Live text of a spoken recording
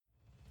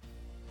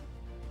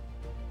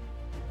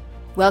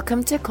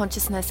Welcome to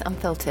Consciousness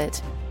Unfiltered.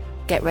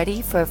 Get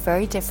ready for a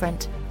very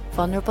different,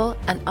 vulnerable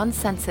and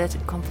uncensored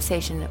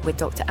conversation with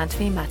Dr.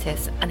 Anthony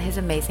Mattis and his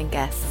amazing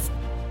guests.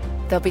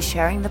 They'll be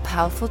sharing the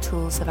powerful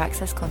tools of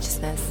Access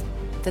Consciousness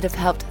that have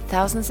helped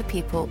thousands of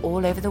people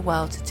all over the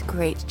world to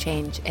create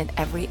change in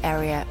every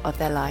area of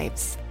their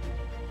lives.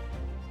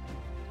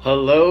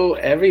 Hello,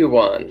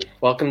 everyone.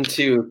 Welcome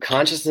to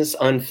Consciousness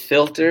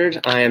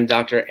Unfiltered. I am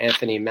Dr.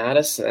 Anthony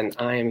Mattis, and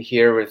I am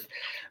here with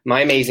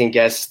my amazing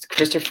guest,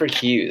 Christopher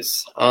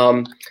Hughes.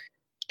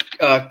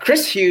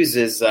 Chris Hughes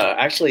is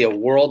actually a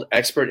world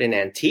expert in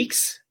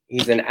antiques.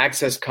 He's an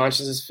Access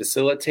Consciousness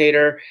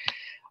facilitator,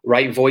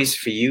 Right Voice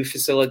for You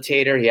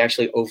facilitator. He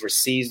actually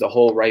oversees the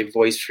whole Right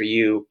Voice for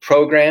You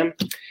program.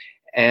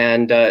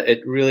 And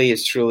it really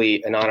is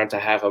truly an honor to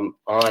have him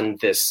on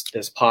this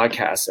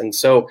podcast. And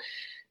so,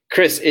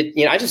 Chris,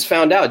 I just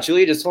found out,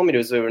 Julia just told me there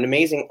was an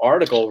amazing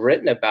article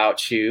written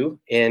about you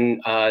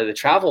in the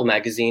travel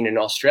magazine in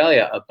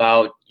Australia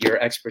about your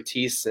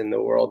expertise in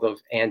the world of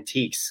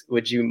antiques.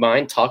 Would you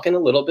mind talking a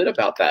little bit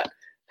about that?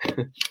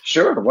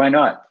 Sure, why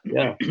not?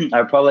 Yeah. I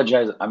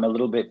apologize. I'm a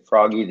little bit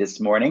froggy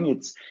this morning.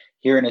 It's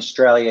here in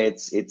Australia.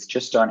 It's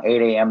just on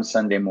 8 a.m.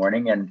 Sunday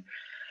morning, and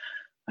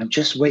I'm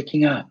just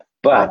waking up.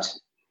 But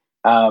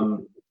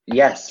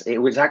yes, it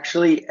was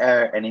actually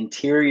an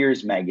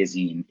interiors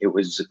magazine. It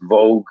was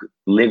Vogue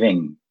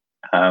Living,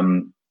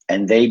 and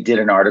they did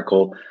an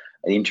article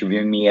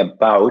interviewing me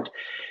about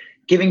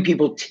giving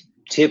people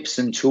tips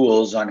and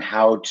tools on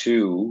how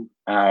to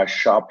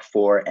shop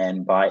for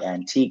and buy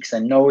antiques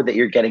and know that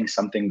you're getting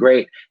something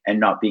great and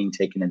not being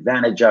taken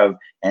advantage of,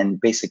 and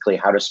basically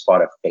how to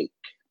spot a fake.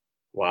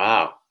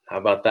 Wow. How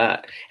about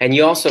that? And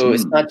you also,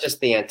 it's not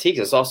just the antiques,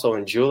 it's also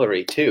in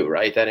jewelry too,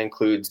 right? That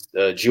includes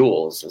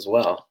jewels as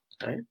well.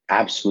 Right?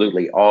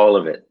 Absolutely, all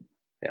of it.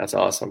 That's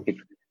awesome.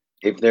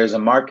 If there's a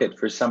market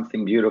for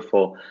something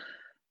beautiful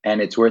and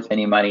it's worth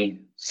any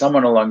money,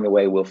 someone along the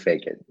way will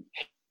fake it.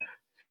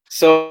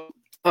 So,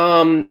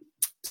 how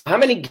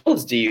many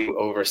guilds do you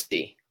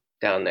oversee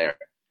down there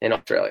in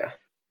Australia?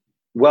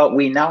 Well,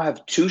 we now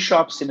have two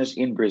shops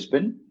in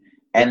Brisbane,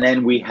 and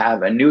then we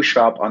have a new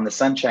shop on the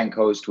Sunshine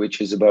Coast, which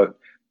is about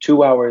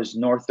 2 hours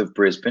north of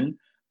Brisbane,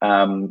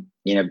 in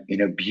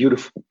a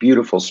beautiful,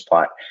 beautiful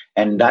spot.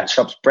 And that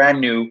shop's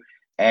brand new.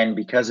 And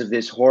because of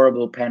this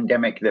horrible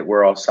pandemic that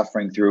we're all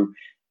suffering through,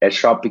 that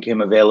shop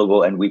became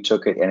available and we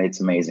took it, and it's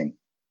amazing.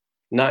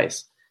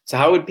 Nice. So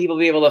how would people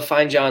be able to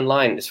find you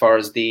online as far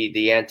as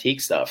the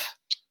antique stuff?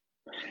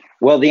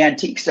 Well, the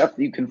antique stuff,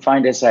 you can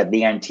find us at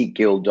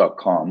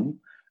theantiqueguild.com.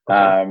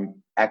 Okay.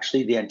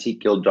 Actually,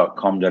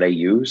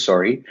 theantiqueguild.com.au,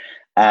 sorry.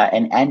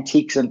 And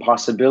Antiques and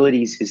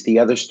Possibilities is the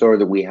other store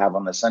that we have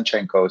on the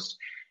Sunshine Coast,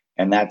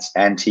 and that's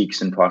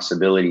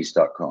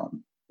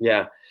antiquesandpossibilities.com.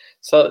 Yeah.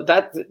 So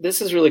this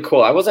is really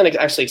cool. I wasn't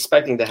actually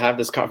expecting to have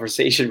this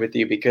conversation with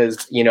you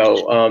because,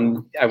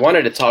 I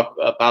wanted to talk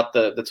about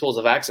the tools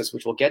of access,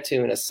 which we'll get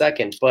to in a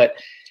second. But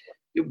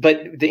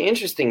the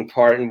interesting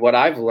part, and what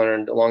I've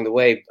learned along the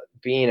way,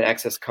 being an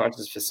Access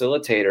Conscious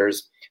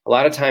facilitators, a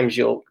lot of times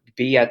you'll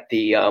be at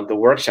the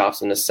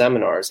workshops and the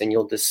seminars, and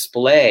you'll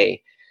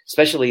display,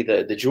 especially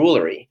the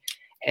jewelry.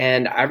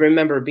 And I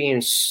remember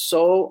being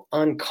so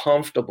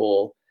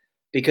uncomfortable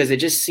because it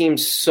just seemed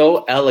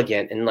so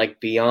elegant and like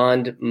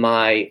beyond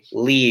my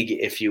league,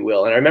 if you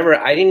will. And I remember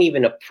I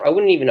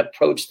wouldn't even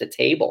approach the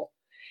table.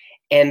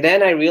 And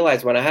then I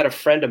realized when I had a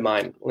friend of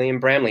mine, Liam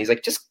Bramley, he's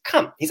like, just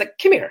come. He's like,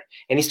 come here.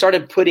 And he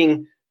started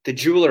putting the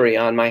jewelry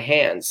on my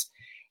hands.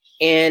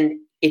 And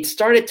it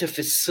started to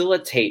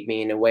facilitate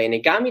me in a way. And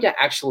it got me to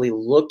actually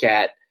look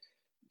at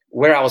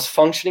where I was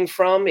functioning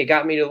from. It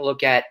got me to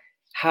look at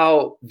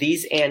how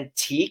these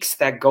antiques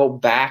that go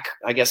back,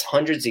 I guess,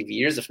 hundreds of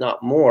years, if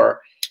not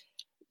more,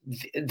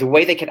 the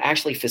way they could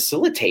actually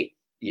facilitate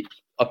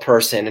a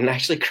person and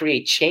actually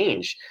create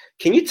change.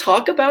 Can you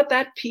talk about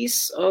that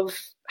piece of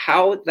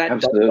how that?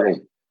 Absolutely.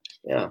 Does that?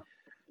 Yeah.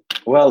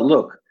 Well,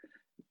 look,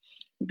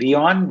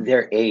 beyond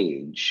their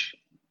age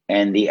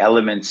and the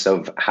elements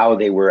of how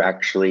they were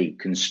actually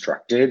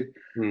constructed,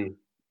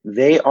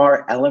 they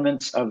are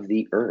elements of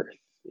the earth.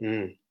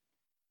 The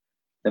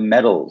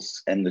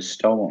metals and the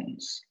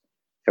stones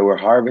that were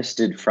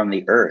harvested from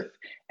the earth.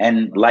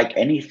 And like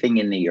anything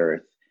in the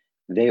earth,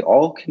 they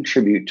all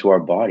contribute to our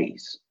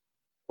bodies.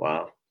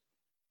 Wow.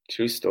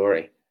 True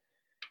story.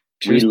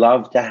 We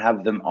love to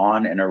have them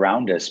on and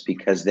around us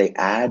because they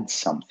add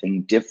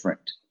something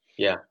different.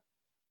 Yeah.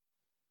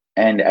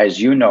 And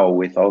as you know,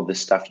 with all the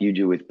stuff you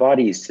do with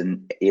bodies,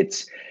 and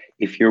it's,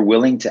 if you're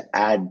willing to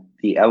add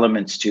the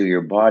elements to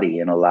your body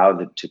and allow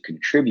them to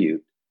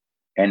contribute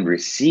and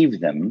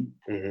receive them,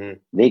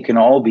 they can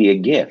all be a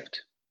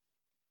gift.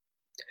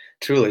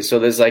 Truly. So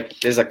there's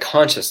a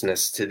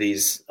consciousness to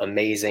these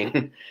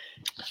amazing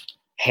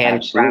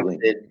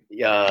handcrafted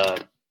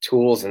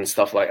tools and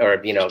stuff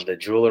the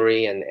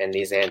jewelry and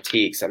these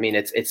antiques. I mean,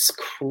 it's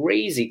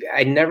crazy.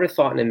 I never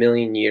thought in a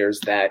million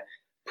years that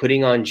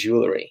putting on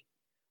jewelry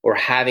or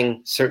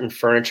having certain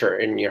furniture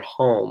in your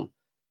home,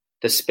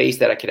 the space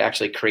that I could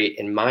actually create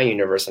in my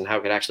universe and how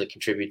it could actually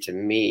contribute to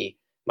me,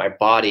 my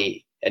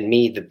body, and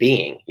me, the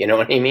being, you know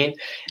what I mean?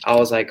 I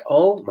was like,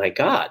 oh my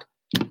God.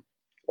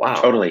 Wow.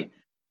 Totally.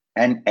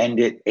 And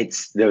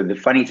it's the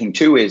funny thing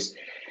too is,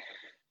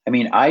 I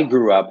mean, I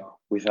grew up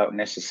without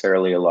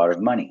necessarily a lot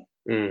of money.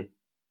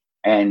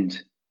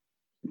 And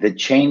the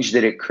change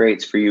that it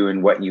creates for you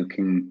and what you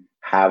can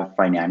have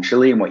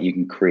financially and what you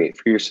can create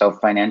for yourself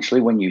financially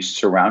when you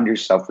surround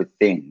yourself with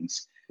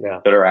things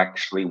that are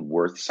actually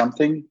worth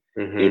something,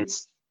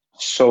 it's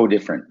so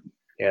different.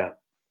 Yeah.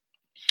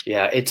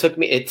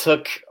 It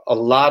took a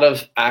lot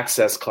of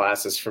access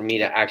classes for me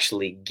to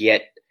actually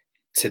get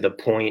to the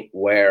point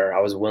where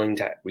I was willing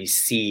to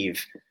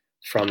receive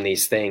from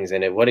these things.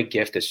 And what a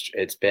gift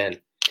it's been.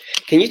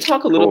 Can you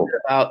talk a little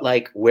bit about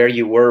like where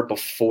you were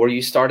before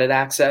you started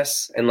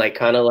Access, and like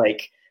kind of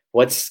like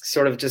what's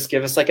sort of, just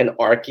give us like an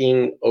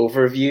arcing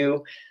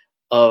overview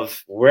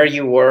of where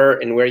you were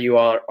and where you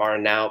are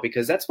now?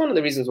 Because that's one of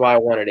the reasons why I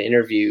wanted to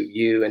interview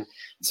you and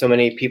so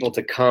many people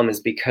to come, is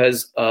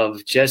because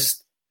of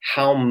just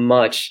how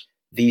much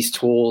these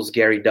tools,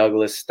 Gary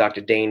Douglas,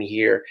 Dr. Dain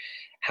here,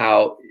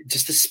 how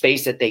just the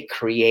space that they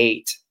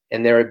create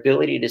and their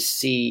ability to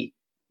see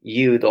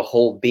you, the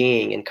whole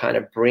being, and kind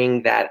of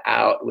bring that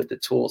out with the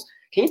tools.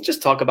 Can you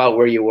just talk about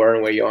where you were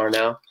and where you are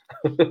now?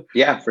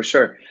 Yeah, for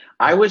sure.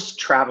 I was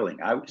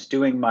traveling. I was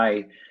doing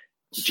my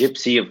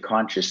gypsy of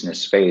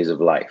consciousness phase of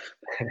life.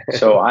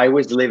 So I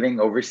was living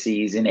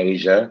overseas in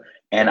Asia,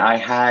 and I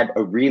had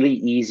a really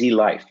easy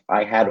life.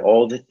 I had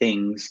all the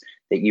things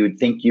that you would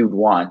think you'd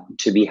want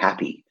to be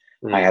happy.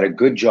 I had a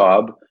good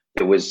job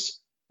that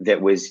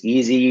was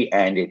easy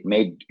and it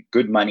made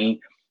good money.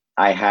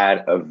 I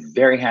had a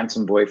very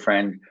handsome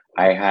boyfriend.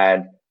 I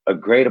had a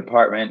great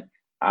apartment.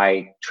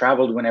 I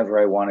traveled whenever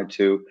I wanted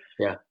to.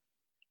 Yeah.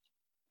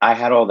 I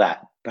had all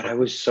that, but I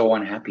was so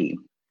unhappy.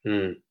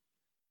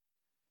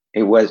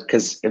 It was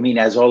because, I mean,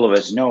 as all of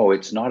us know,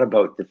 it's not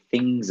about the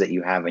things that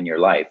you have in your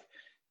life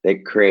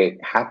that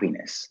create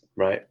happiness.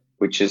 Right.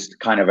 Which is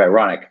kind of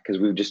ironic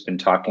because we've just been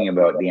talking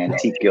about the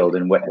Antique Guild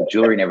and what the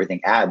jewelry and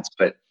everything adds,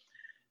 but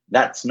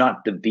that's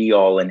not the be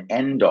all and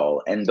end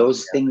all. And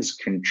those things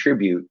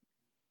contribute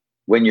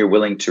when you're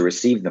willing to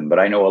receive them. But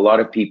I know a lot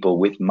of people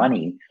with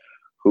money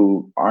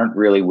who aren't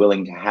really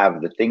willing to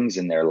have the things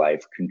in their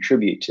life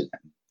contribute to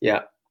them.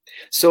 Yeah.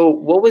 So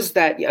what was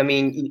that? I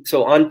mean,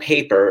 so on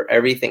paper,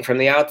 everything from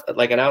the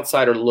like an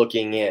outsider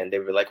looking in, they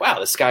were like, wow,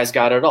 this guy's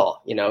got it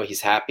all. You know,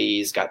 he's happy.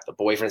 He's got the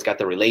boyfriend, he's got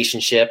the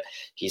relationship,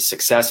 he's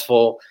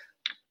successful.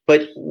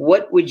 But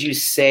what would you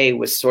say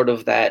was sort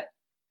of that,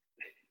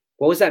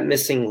 what was that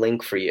missing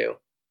link for you,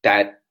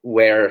 that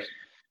where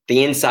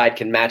the inside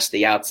can match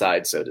the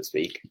outside, so to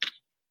speak?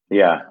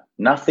 Yeah.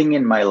 Nothing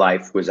in my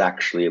life was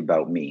actually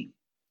about me.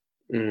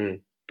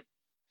 And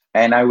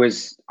I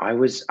was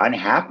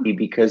unhappy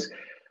because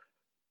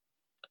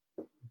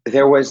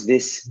there was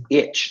this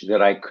itch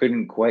that I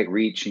couldn't quite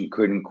reach and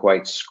couldn't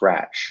quite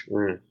scratch.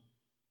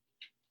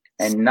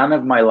 And none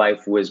of my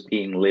life was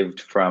being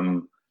lived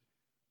from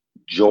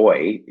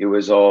joy. It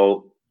was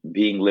all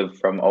being lived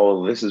from,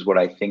 oh, this is what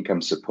I think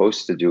I'm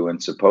supposed to do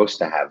and supposed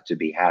to have to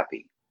be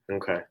happy.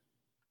 Okay.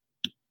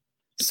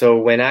 So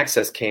when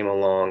Access came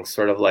along,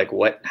 sort of like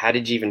how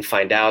did you even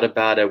find out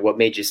about it? What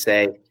made you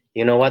say,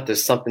 you know what,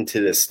 there's something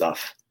to this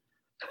stuff?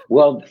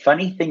 Well, the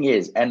funny thing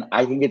is, and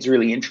I think it's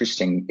really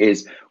interesting,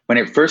 is when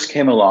it first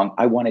came along,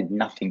 I wanted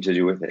nothing to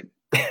do with it.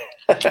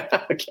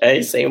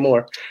 Okay, say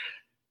more.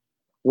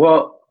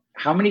 Well,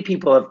 how many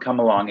people have come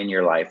along in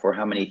your life, or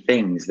how many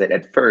things that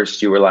at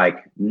first you were like,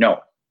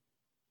 no?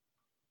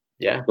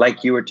 Yeah.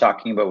 Like you were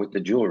talking about with the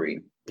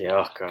jewelry.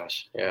 Yeah, oh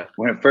gosh, yeah.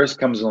 When it first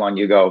comes along,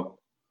 you go,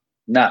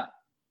 nah,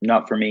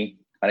 not for me.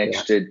 Not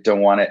interested,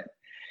 don't want it.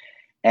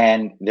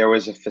 And there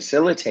was a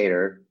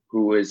facilitator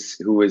who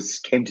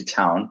came to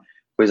town,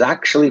 who was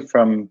actually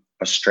from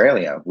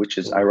Australia, which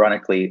is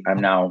ironically,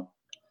 I'm now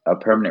a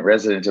permanent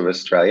resident of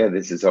Australia.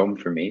 This is home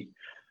for me.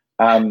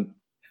 And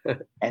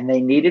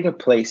they needed a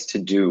place to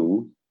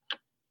do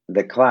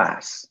the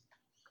class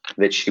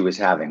that she was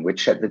having,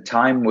 which at the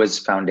time was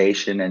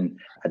Foundation. And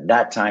at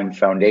that time,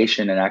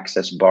 Foundation and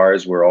Access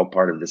bars were all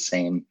part of the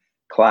same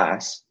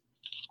class.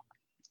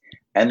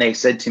 And they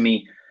said to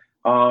me,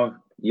 oh,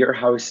 your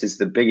house is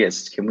the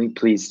biggest. Can we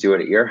please do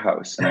it at your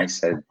house? And I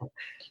said,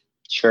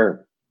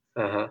 sure.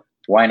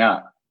 Why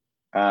not?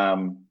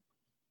 I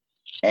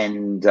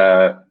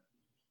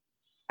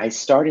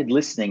started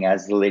listening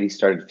as the lady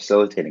started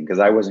facilitating, because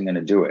I wasn't going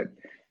to do it.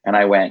 And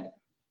I went,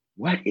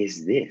 what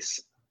is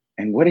this?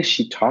 And what is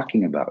she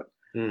talking about?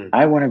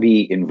 I want to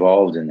be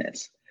involved in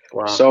this.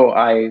 Wow. So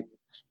I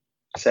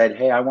said,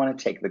 hey, I want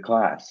to take the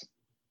class.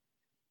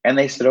 And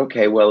they said,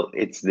 okay, well,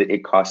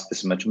 it costs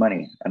this much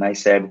money. And I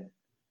said,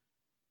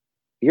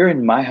 you're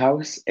in my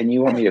house and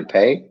you want me to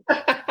pay?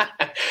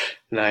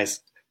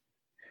 Nice.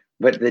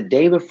 But the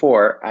day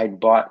before, I'd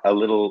bought a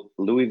little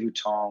Louis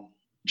Vuitton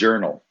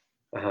journal,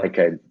 like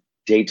a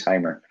day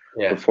timer,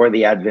 before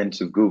the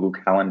advent of Google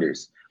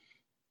Calendars.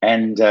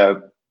 And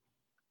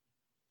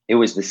it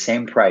was the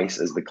same price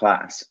as the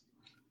class.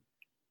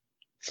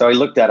 So I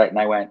looked at it and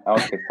I went,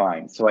 okay,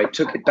 fine. So I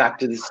took it back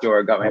to the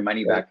store, got my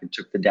money back, and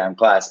took the damn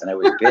class, and I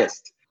was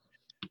pissed.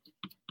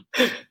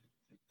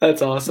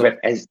 That's awesome. But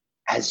as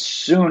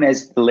soon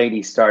as the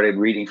lady started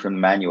reading from the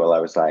manual, I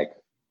was like,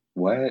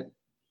 what?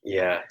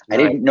 Yeah. I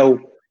didn't know.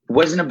 It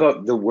wasn't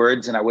about the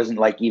words, and I wasn't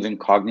like even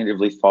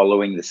cognitively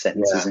following the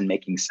sentences and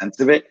making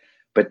sense of it.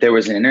 But there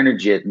was an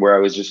energy where I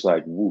was just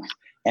like, woof.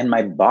 And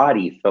my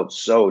body felt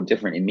so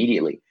different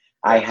immediately.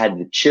 I had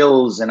the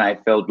chills and I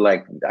felt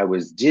like I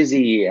was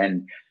dizzy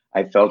and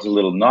I felt a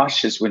little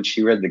nauseous when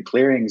she read the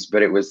clearings,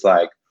 but it was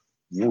like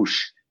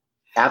whoosh.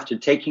 After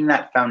taking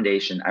that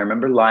foundation, I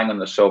remember lying on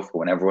the sofa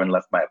when everyone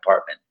left my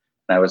apartment.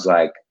 And I was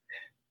like,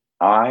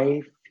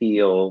 I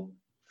feel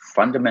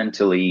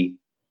fundamentally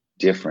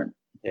different.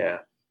 Yeah.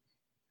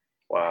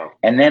 Wow.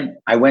 And then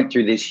I went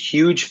through this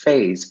huge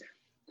phase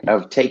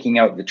of taking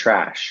out the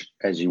trash,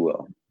 as you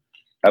will,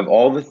 of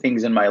all the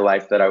things in my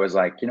life that I was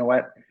like, you know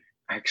what?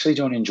 I actually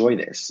don't enjoy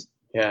this.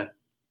 Yeah.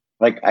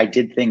 Like I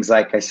did things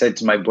like I said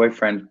to my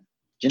boyfriend,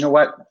 you know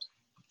what?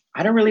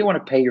 I don't really want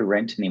to pay your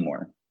rent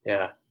anymore.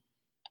 Yeah.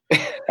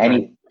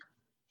 And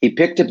he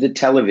picked up the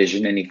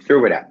television and he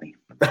threw it at me.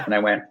 And I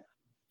went,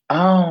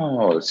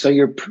 oh, so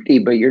you're pretty,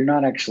 but you're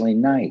not actually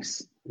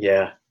nice.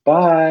 Yeah.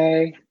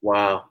 Bye.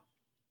 Wow.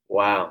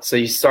 Wow. So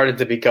you started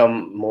to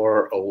become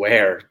more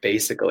aware,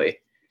 basically,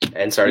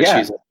 and started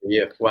choosing for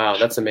you. Wow.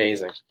 That's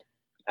amazing.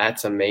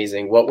 That's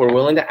amazing. What we're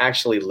willing to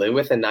actually live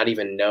with and not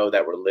even know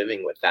that we're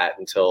living with that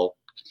until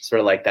sort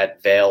of like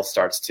that veil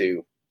starts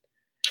to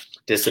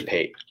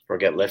dissipate or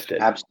get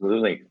lifted.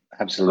 Absolutely.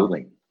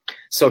 Absolutely.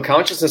 So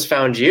consciousness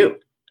found you.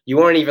 You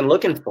weren't even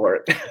looking for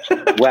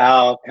it.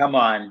 Well, come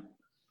on.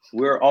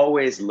 We're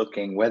always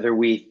looking, whether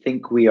we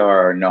think we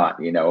are or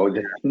not. You know,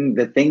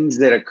 the things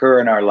that occur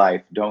in our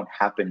life don't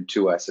happen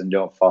to us and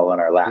don't fall on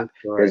our lap.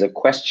 Right. There's a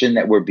question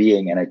that we're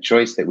being and a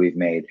choice that we've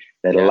made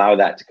that allow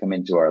that to come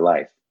into our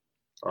life.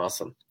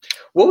 Awesome.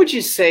 What would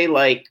you say,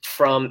 like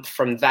from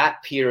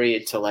that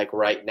period to like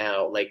right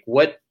now, like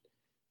what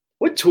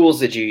tools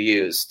did you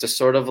use to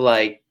sort of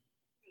like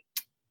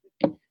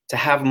to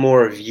have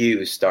more of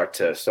you start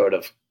to sort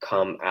of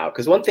come out?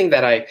 Because one thing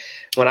that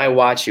when I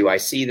watch you, I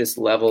see this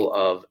level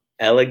of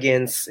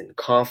elegance and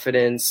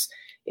confidence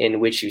in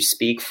which you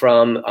speak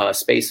from a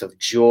space of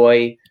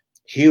joy,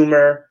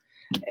 humor,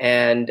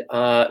 and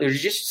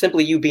there's just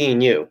simply you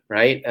being you,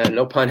 right?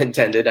 No pun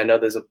intended. I know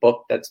there's a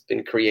book that's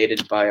been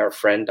created by our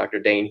friend Dr.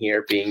 Dane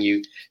here, Being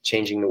You,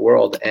 Changing the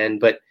World,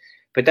 but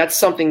that's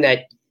something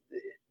that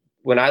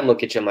when I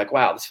look at you, I'm like,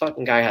 wow, this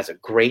fucking guy has a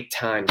great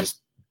time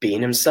just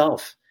being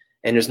himself,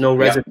 and there's no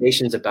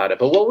reservations about it.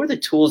 But what were the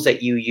tools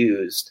that you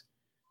used,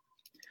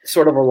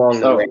 sort of along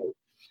the way?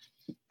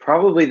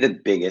 Probably the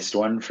biggest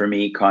one for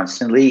me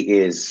constantly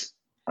is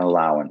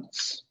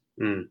allowance.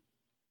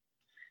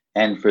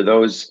 And for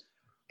those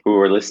who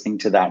are listening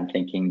to that and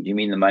thinking, do you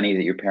mean the money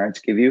that your parents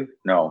give you?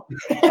 No.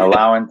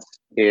 Allowance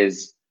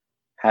is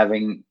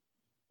having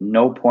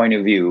no point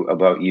of view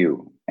about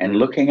you and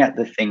looking at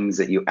the things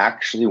that you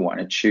actually want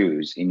to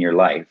choose in your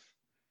life.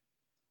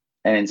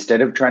 And instead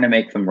of trying to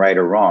make them right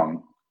or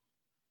wrong,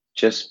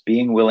 just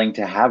being willing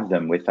to have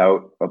them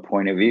without a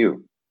point of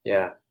view.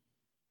 Yeah.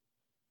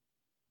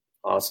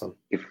 Awesome.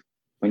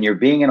 When you're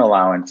being an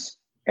allowance,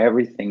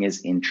 everything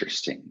is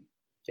interesting.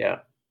 Yeah.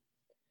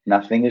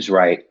 Nothing is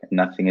right,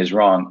 nothing is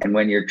wrong. And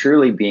when you're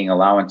truly being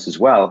allowance as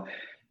well,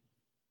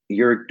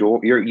 you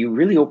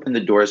really open the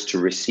doors to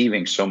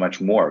receiving so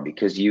much more,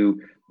 because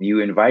you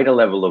invite a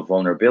level of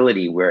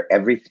vulnerability where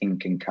everything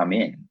can come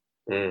in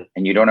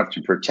and you don't have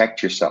to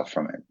protect yourself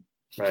from it.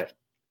 Right.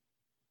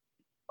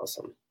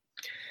 Awesome.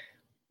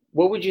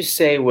 What would you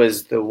say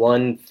was the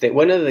one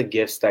of the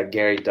gifts that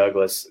Gary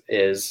Douglas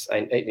is,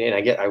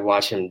 I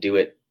watch him do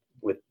it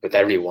with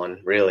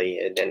everyone really.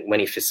 And when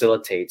he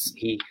facilitates,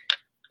 he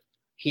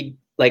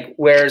like,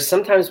 where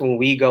sometimes when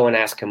we go and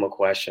ask him a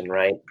question,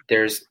 right,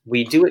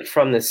 we do it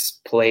from this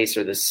place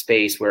or this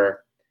space where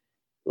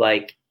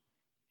like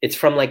it's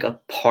from like a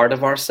part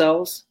of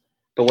ourselves,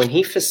 but when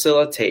he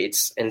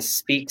facilitates and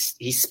speaks,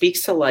 he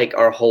speaks to like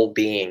our whole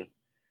being,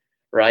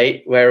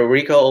 right, where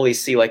we can only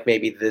see like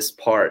maybe this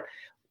part.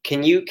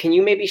 Can you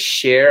maybe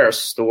share a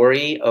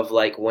story of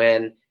like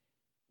when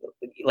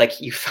like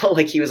you felt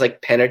like he was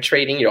like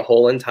penetrating your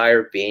whole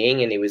entire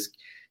being and he was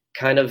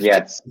kind of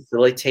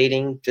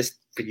facilitating just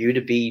for you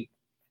to be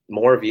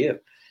more of you?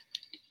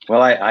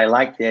 Well, I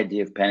like the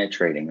idea of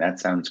penetrating. That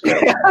sounds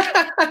great.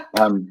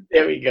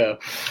 There we go.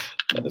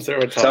 That's what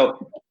we're talking.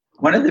 So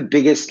one of the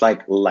biggest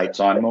like lights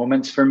on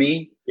moments for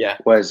me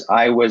was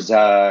I was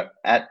at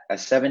a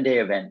 7-day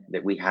event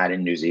that we had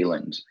in New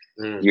Zealand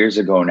years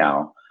ago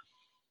now.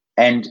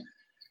 And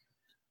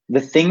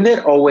the thing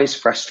that always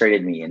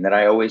frustrated me and that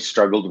I always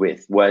struggled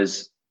with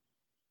was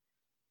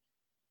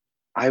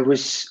I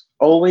was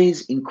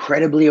always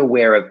incredibly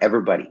aware of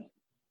everybody,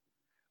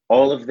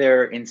 all of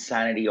their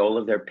insanity, all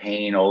of their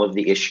pain, all of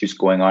the issues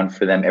going on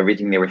for them,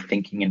 everything they were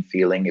thinking and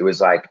feeling. It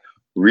was like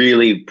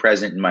really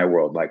present in my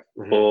world, like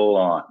full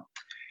on.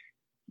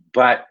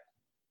 But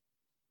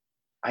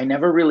I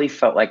never really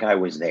felt like I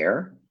was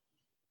there.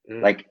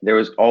 Like there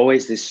was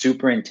always this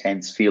super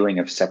intense feeling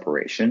of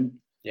separation.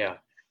 Yeah.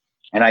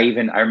 And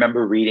I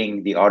remember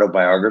reading the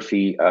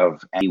autobiography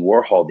of Andy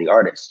Warhol, the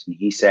artist, and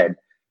he said,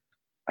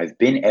 I've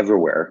been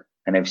everywhere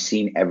and I've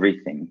seen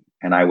everything,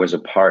 and I was a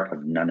part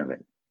of none of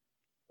it.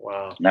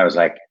 Wow. And I was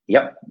like,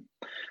 yep.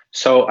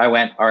 So I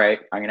went, all right,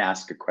 I'm going to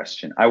ask a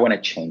question. I want to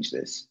change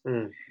this.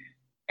 And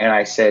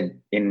I said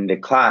in the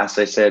class,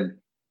 I said,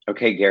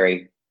 okay,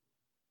 Gary,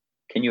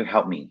 can you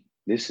help me?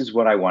 This is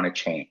what I want to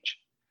change.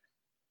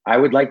 I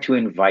would like to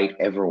invite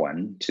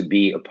everyone to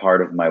be a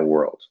part of my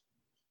world.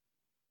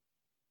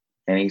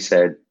 And he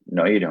said,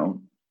 no, you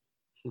don't.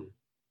 And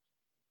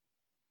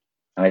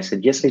I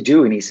said, yes, I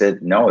do. And he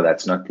said, no,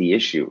 that's not the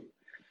issue.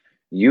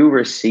 You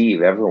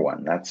receive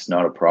everyone. That's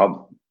not a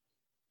problem.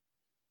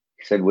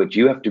 He said, what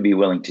you have to be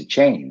willing to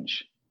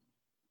change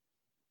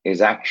is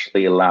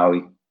actually allow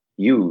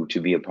you to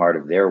be a part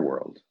of their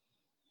world.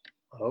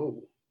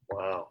 Oh,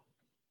 wow.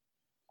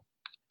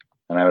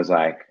 And I was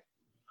like,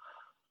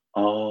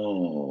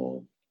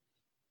 oh.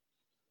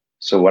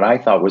 So what I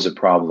thought was a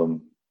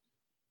problem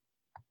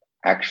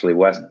actually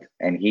wasn't.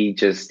 And he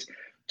just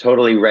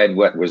totally read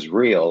what was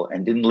real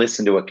and didn't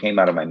listen to what came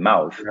out of my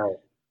mouth, right.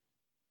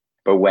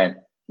 But went,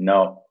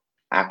 no,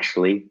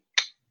 actually.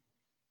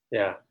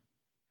 Yeah.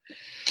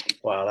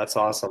 Wow, that's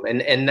awesome.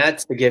 And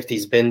that's the gift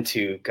he's been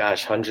to,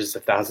 gosh, hundreds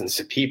of thousands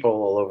of people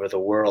all over the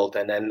world.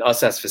 And then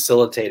us as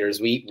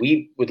facilitators,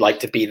 we would like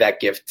to be that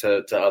gift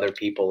to other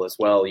people as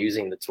well,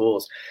 using the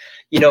tools.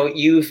 You know,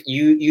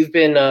 you've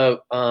been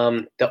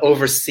the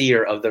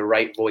overseer of the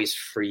Right Voice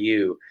for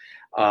You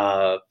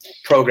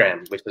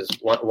program, which is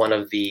one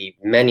of the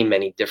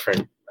many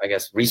different, I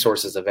guess,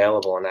 resources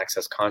available on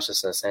Access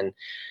Consciousness.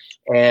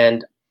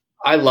 And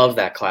I love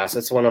that class.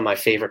 It's one of my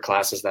favorite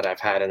classes that I've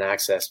had in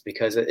Access,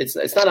 because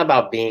it's not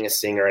about being a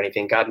singer or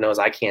anything. God knows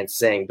I can't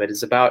sing, but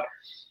it's about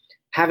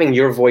having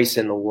your voice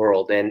in the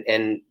world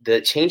and the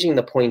changing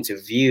the point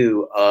of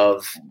view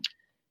of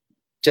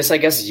just, I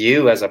guess,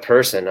 you as a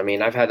person. I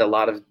mean, I've had a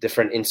lot of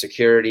different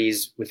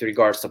insecurities with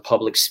regards to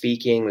public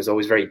speaking. It was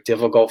always very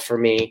difficult for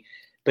me.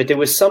 But there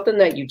was something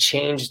that you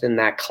changed in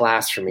that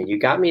class for me. You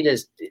got me to,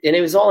 and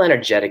it was all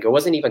energetic. It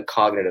wasn't even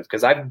cognitive,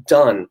 because I've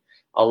done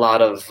a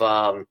lot of,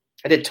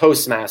 I did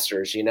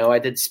Toastmasters, you know, I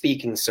did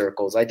speaking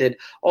circles. I did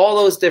all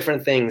those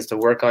different things to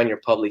work on your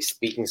public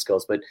speaking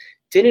skills, but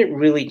didn't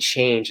really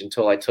change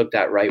until I took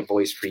that Right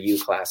Voice for You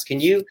class. Can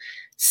you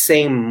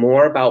say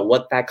more about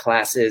what that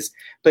class is,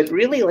 but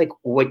really like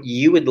what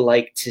you would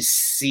like to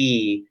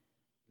see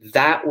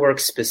that work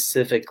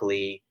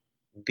specifically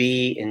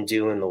be and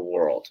do in the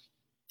world?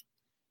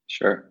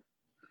 Sure.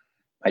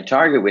 My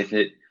target with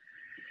it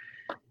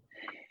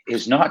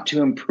is not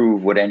to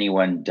improve what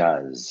anyone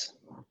does.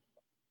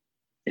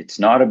 It's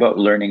not about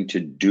learning to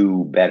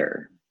do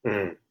better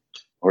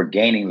or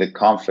gaining the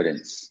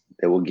confidence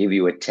that will give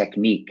you a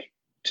technique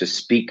to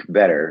speak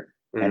better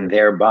and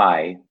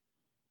thereby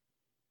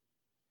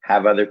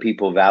have other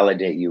people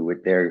validate you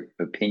with their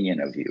opinion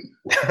of you.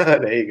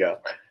 There you go.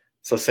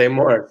 So say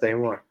more.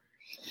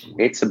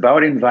 It's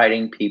about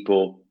inviting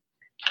people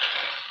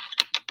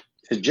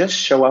to just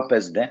show up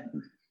as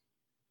them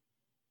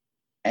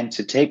and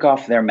to take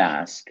off their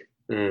mask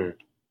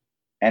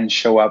and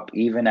show up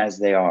even as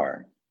they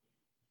are.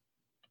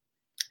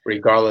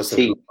 Regardless of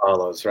who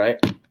follows, right?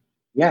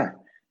 Yeah.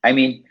 I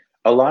mean,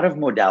 a lot of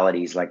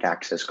modalities like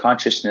Access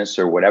Consciousness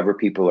or whatever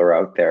people are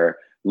out there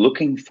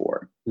looking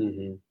for.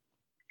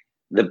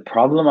 The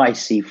problem I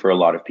see for a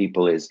lot of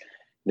people is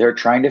they're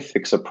trying to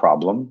fix a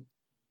problem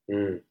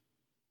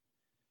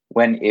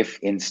when if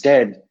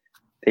instead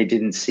they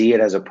didn't see it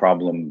as a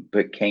problem,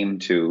 but came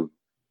to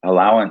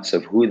allowance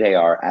of who they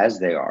are as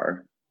they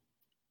are,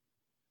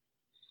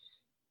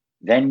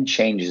 then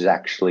change is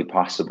actually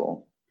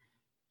possible.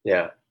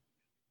 Yeah.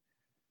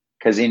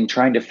 Because in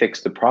trying to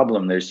fix the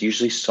problem, there's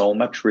usually so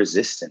much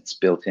resistance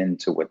built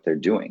into what they're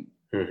doing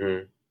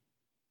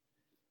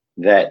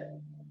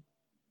that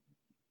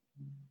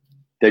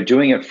they're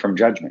doing it from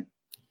judgment.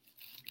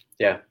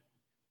 Yeah.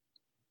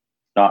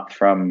 Not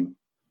from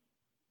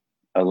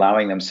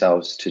allowing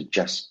themselves to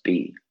just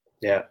be.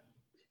 Yeah.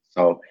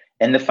 So,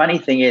 and the funny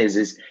thing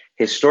is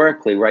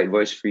historically, Right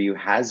Voice for You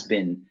has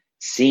been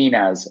seen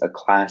as a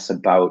class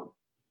about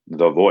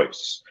the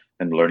voice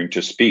and learning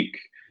to speak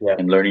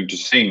and learning to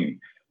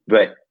sing.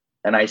 But,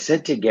 and I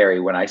said to Gary,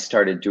 when I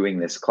started doing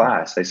this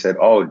class, I said,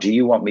 oh, do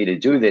you want me to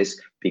do this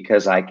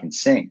because I can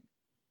sing?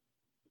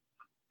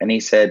 And he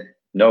said,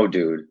 no,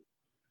 dude,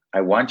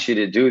 I want you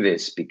to do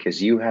this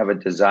because you have a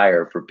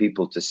desire for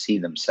people to see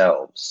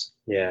themselves.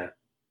 Yeah.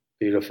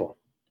 Beautiful.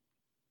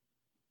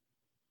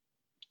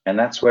 And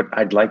that's what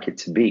I'd like it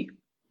to be.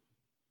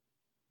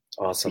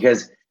 Awesome.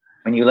 Because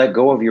when you let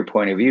go of your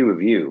point of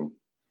view,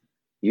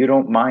 you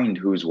don't mind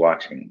who's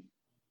watching.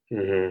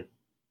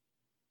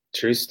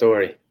 True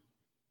story.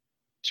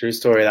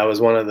 That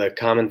was one of the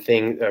common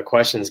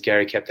questions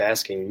Gary kept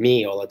asking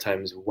me all the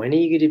time is, when are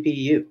you going to be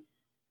you?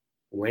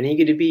 When are you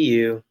going to be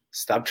you?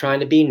 Stop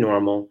trying to be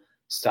normal.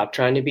 Stop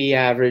trying to be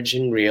average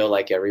and real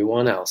like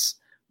everyone else.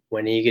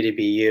 When are you going to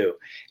be you?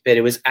 But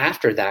it was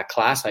after that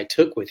class I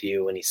took with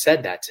you when he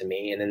said that to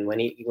me. And then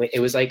it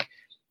was like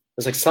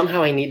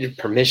somehow I needed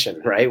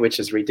permission, right? Which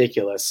is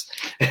ridiculous.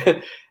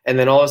 And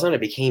then all of a sudden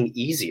it became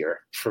easier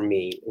for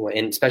me,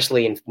 and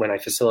especially when I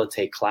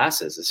facilitate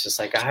classes. It's just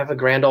like I have a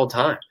grand old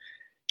time.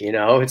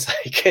 It's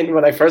like, and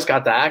when I first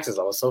got the Access,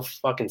 I was so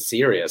fucking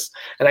serious,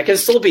 and I can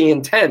still be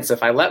intense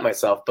if I let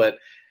myself, but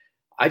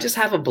I just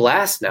have a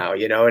blast now.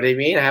 You know what I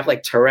mean? I have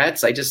like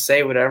Tourette's. I just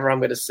say whatever I'm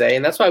going to say.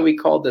 And that's why we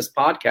called this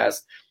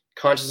podcast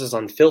Consciousness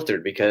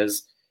Unfiltered,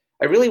 because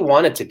I really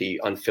want it to be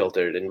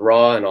unfiltered and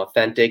raw and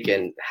authentic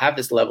and have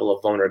this level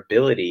of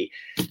vulnerability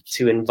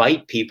to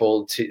invite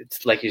people to,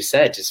 like you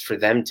said, just for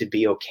them to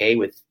be okay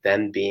with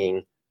them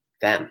being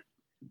them.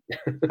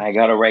 I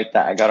got to write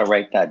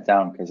that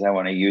down, because I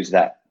want to use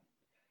that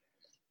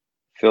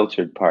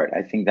filtered part.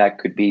 I think that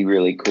could be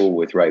really cool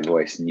with Right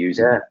Voice and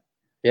using it.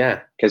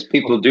 Yeah. Because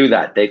people do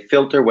that. They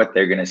filter what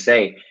they're going to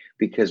say,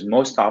 because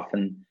most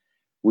often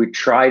we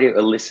try to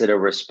elicit a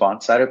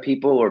response out of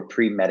people or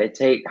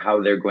premeditate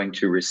how they're going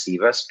to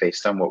receive us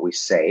based on what we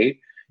say.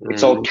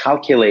 It's all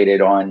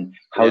calculated on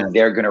how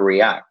they're going to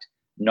react,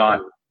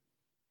 not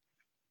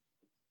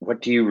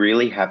what do you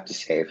really have to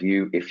say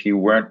if you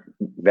weren't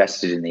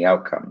vested in the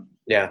outcome.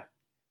 Yeah.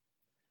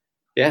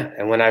 Yeah.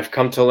 And when I've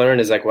come to learn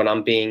is like when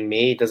I'm being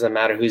me, it doesn't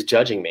matter who's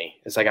judging me.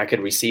 It's like I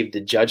could receive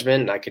the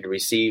judgment, and I could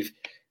receive,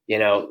 it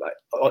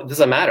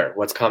doesn't matter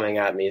what's coming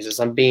at me. It's just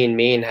I'm being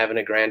me and having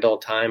a grand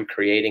old time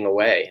creating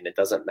away, and it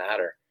doesn't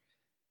matter.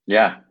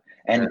 Yeah.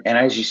 And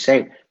as you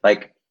say,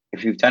 like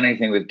if you've done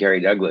anything with Gary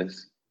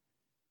Douglas,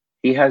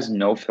 he has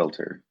no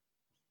filter.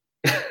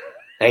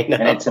 I know.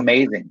 And it's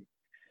amazing.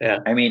 Yeah.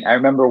 I mean, I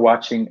remember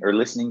watching or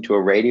listening to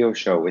a radio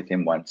show with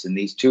him once, and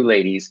these two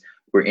ladies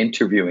were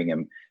interviewing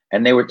him,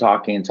 and they were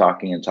talking and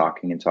talking and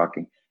talking and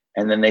talking.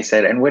 And then they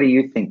said, "And what do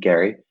you think,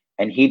 Gary?"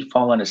 And he'd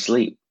fallen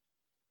asleep.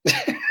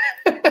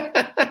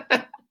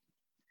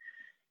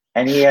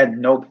 And he had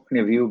no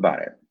point of view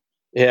about it.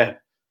 Yeah.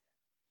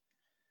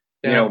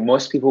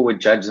 Most people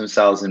would judge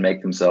themselves and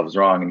make themselves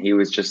wrong. And he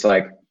was just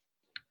like,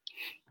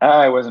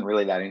 I wasn't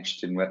really that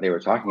interested in what they were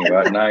talking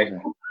about.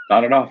 And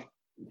not enough.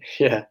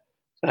 Yeah,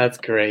 that's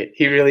great.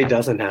 He really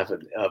doesn't have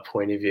a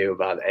point of view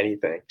about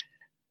anything.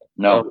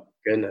 No. Oh,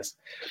 goodness.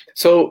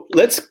 So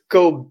let's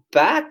go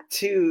back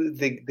to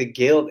the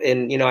guild.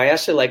 And, I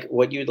asked you like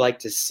what you'd like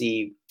to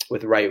see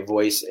with Right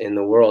Voice in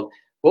the world.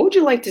 What would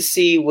you like to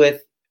see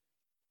with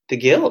the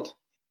guild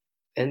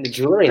and the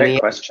jewelry? Great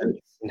question.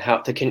 And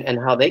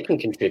how they can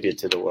contribute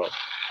to the world?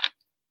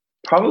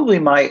 Probably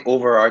my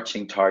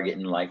overarching target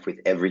in life with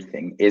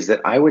everything is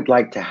that I would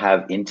like to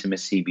have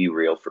intimacy be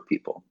real for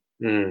people.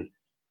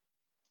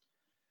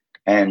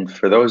 And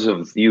for those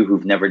of you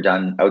who've never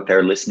done out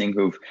there listening,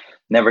 who've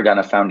never done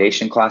a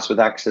foundation class with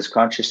Access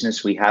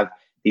Consciousness, we have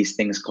these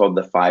things called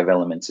the 5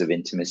 elements of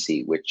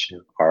intimacy, which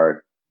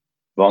are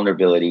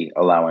vulnerability,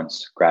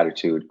 allowance,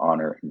 gratitude,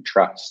 honor, and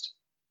trust.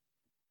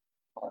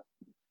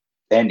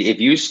 And if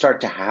you start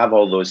to have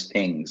all those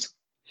things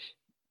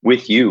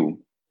with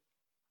you,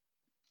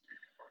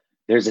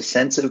 there's a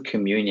sense of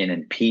communion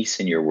and peace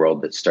in your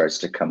world that starts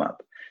to come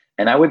up.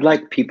 And I would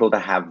like people to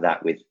have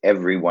that with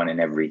everyone and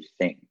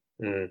everything.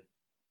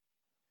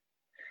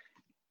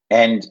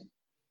 And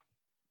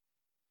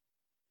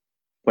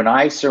when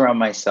I surround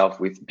myself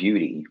with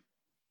beauty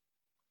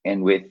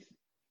and with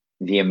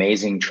the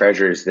amazing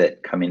treasures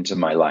that come into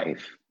my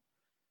life,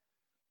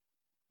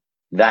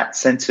 that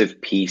sense of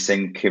peace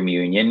and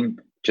communion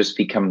just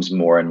becomes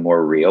more and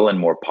more real and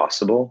more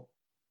possible.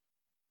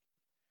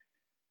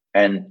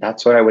 And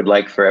that's what I would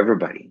like for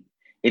everybody.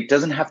 It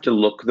doesn't have to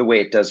look the way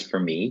it does for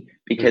me,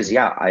 because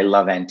I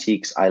love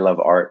antiques, I love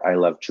art, I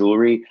love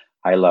jewelry,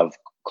 I love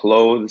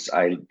clothes.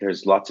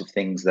 There's lots of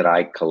things that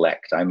I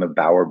collect. I'm a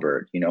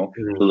bowerbird, the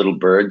little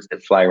birds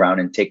that fly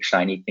around and take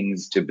shiny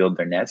things to build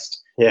their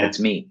nest. Yeah. It's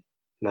me.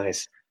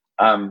 Nice.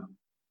 And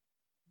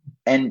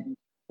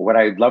what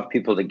I'd love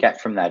people to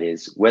get from that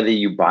is, whether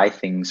you buy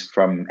things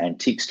from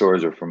antique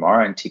stores or from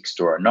our antique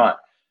store or not,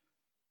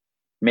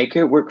 make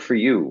it work for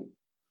you.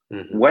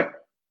 What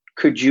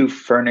could you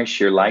furnish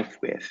your life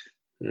with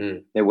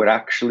that would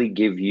actually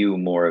give you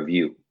more of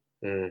you?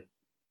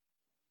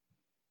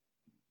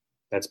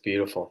 That's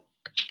beautiful.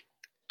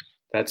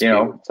 That's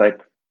it's like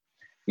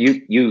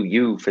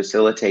you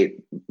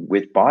facilitate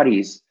with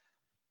bodies.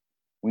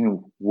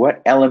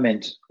 What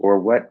element or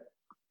what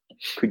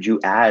could you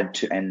add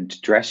to and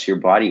dress your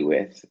body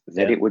with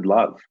that it would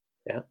love?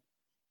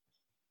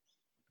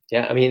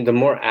 Yeah. I mean, the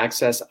more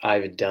access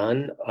I've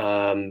done,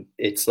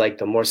 it's like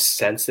the more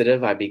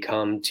sensitive I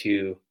become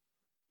to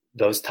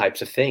those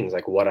types of things,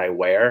 like what I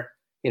wear,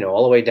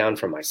 all the way down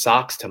from my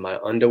socks to my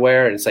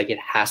underwear. And it's like, it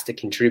has to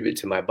contribute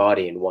to my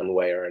body in one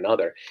way or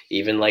another.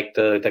 Even like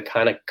the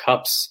kind of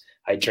cups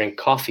I drink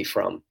coffee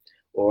from,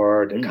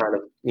 or the kind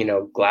of,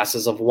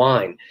 glasses of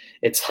wine.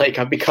 It's like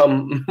I've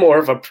become more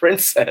of a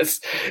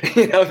princess,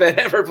 than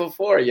ever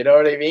before. You know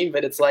what I mean?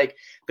 But it's like,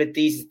 but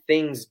these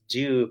things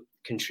do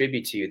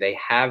contribute to you. They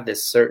have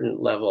this certain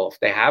level,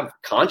 they have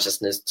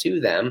consciousness to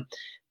them,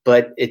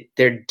 but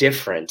they're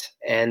different.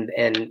 And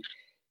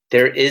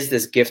there is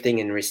this gifting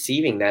and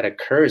receiving that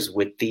occurs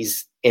with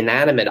these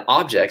inanimate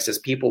objects, as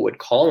people would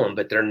call them,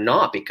 but they're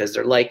not, because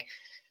they're like,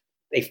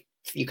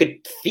 you could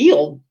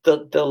feel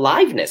the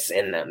aliveness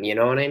in them. You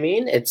know what I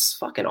mean? It's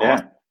fucking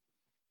awesome.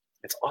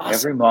 It's awesome.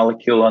 Every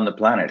molecule on the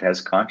planet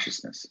has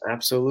consciousness.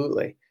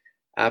 Absolutely.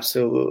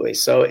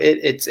 So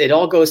it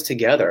all goes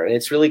together, and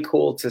it's really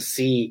cool to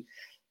see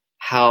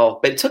how,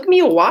 but it took me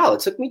a while. It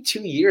took me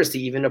 2 years to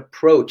even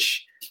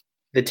approach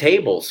the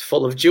tables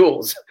full of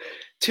jewels.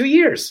 2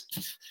 years.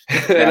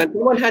 And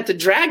someone had to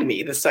drag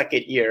me the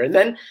second year. And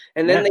then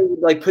they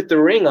would like put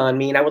the ring on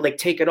me, and I would like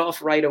take it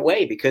off right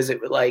away, because it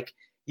would like,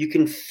 you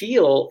can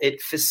feel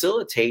it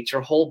facilitate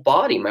your whole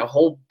body. My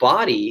whole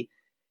body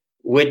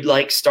would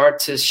like start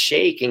to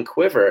shake and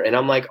quiver. And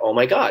I'm like, oh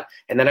my God.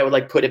 And then I would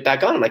like put it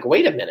back on. I'm like,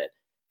 wait a minute.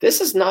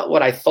 This is not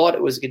what I thought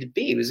it was going to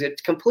be. It was a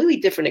completely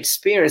different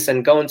experience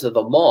than going to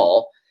the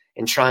mall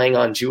and trying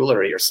on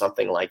jewelry or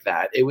something like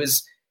that. It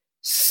was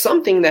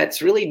something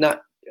that's really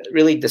not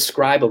really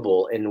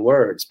describable in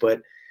words,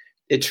 but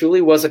it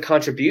truly was a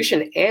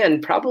contribution,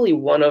 and probably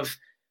one of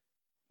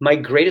my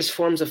greatest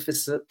forms of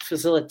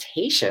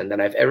facilitation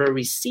that I've ever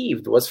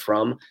received was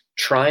from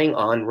trying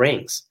on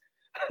rings.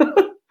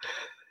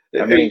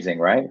 Amazing,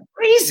 right?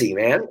 Crazy,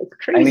 man. It's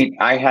crazy. I mean,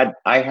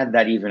 I had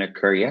that even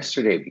occur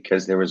yesterday,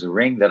 because there was a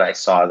ring that I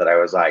saw that I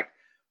was like,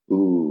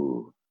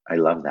 ooh, I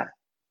love that.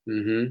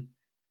 Mm-hmm.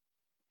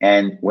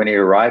 And when it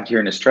arrived here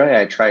in Australia,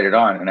 I tried it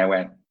on and I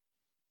went,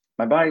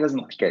 my body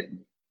doesn't like it.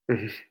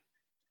 Mm-hmm.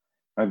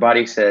 My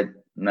body said,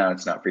 no,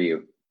 it's not for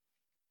you.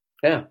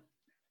 Yeah.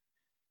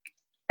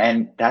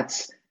 And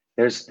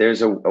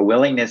there's a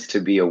willingness to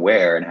be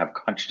aware and have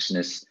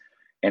consciousness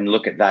and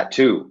look at that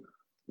too.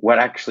 What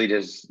actually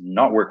does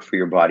not work for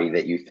your body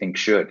that you think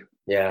should?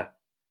 Yeah.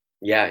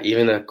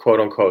 Even the quote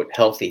unquote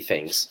healthy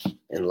things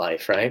in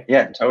life, right?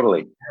 Yeah,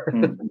 totally.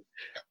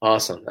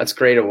 Awesome. That's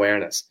great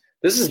awareness.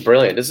 This is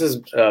brilliant. This is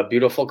a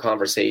beautiful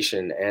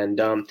conversation. And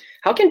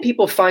how can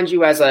people find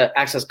you as a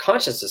Access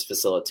Consciousness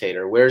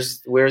facilitator?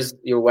 Where's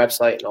your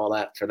website and all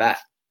that for that?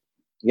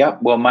 Yeah,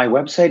 well, my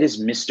website is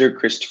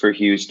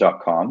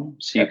mrchristopherhughes.com.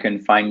 So you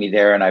can find me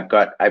there. And I've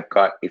got,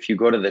 if you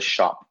go to the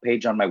shop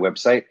page on my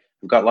website,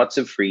 I've got lots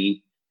of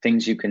free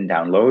things you can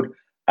download,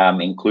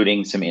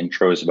 including some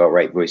intros about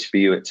Right Voice for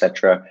You,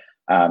 etc.,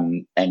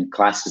 and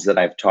classes that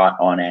I've taught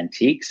on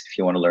antiques, if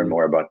you want to learn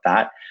more about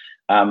that.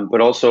 But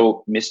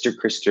also if you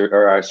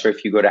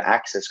go to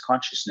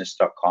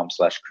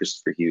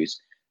accessconsciousness.com/Christopher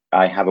Hughes,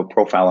 I have a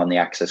profile on the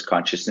Access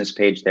Consciousness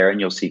page there, and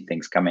you'll see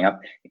things coming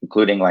up,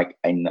 including like,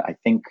 I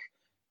think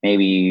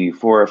maybe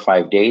 4 or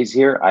 5 days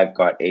here, I've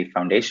got a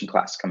foundation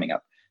class coming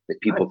up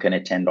that people can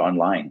attend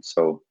online.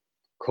 So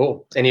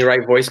cool. Any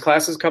Right Voice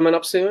classes coming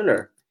up soon,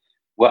 or?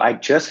 Well, I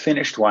just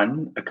finished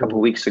one a couple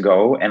of weeks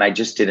ago, and I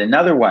just did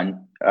another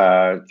one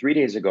 3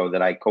 days ago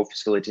that I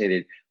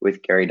co-facilitated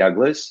with Gary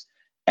Douglas,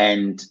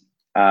 and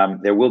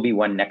there will be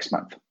one next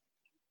month.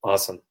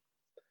 Awesome.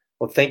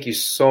 Well, thank you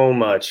so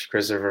much,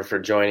 Christopher, for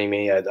joining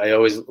me. I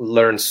always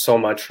learn so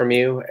much from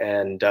you,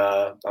 and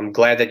I'm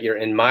glad that you're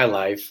in my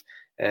life,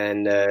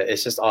 and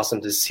it's just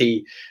awesome to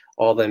see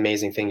all the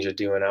amazing things you're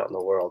doing out in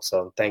the world.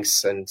 So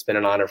thanks, and it's been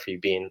an honor for you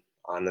being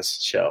on this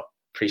show.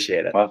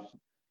 Appreciate it. Well,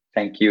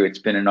 thank you. It's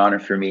been an honor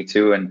for me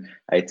too, and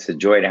it's a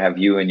joy to have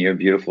you and your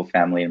beautiful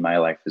family in my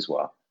life as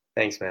well.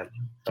 Thanks, man.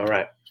 All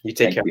right. You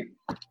take care.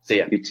 See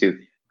ya. You too.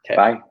 Okay.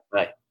 Bye.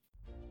 Bye.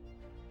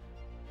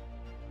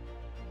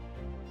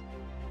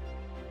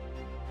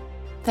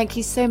 Thank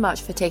you so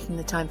much for taking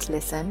the time to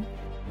listen.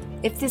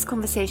 If this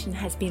conversation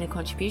has been a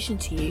contribution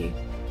to you,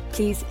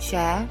 please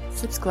share,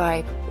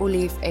 subscribe, or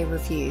leave a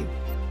review.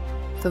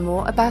 For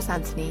more about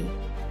Anthony,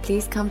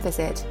 please come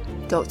visit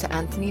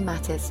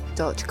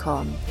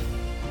DrAnthonyMattis.com.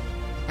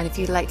 And if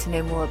you'd like to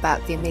know more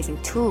about the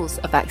amazing tools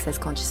of Access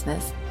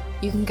Consciousness,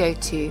 you can go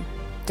to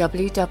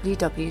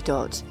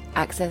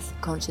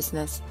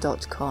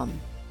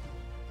www.accessconsciousness.com.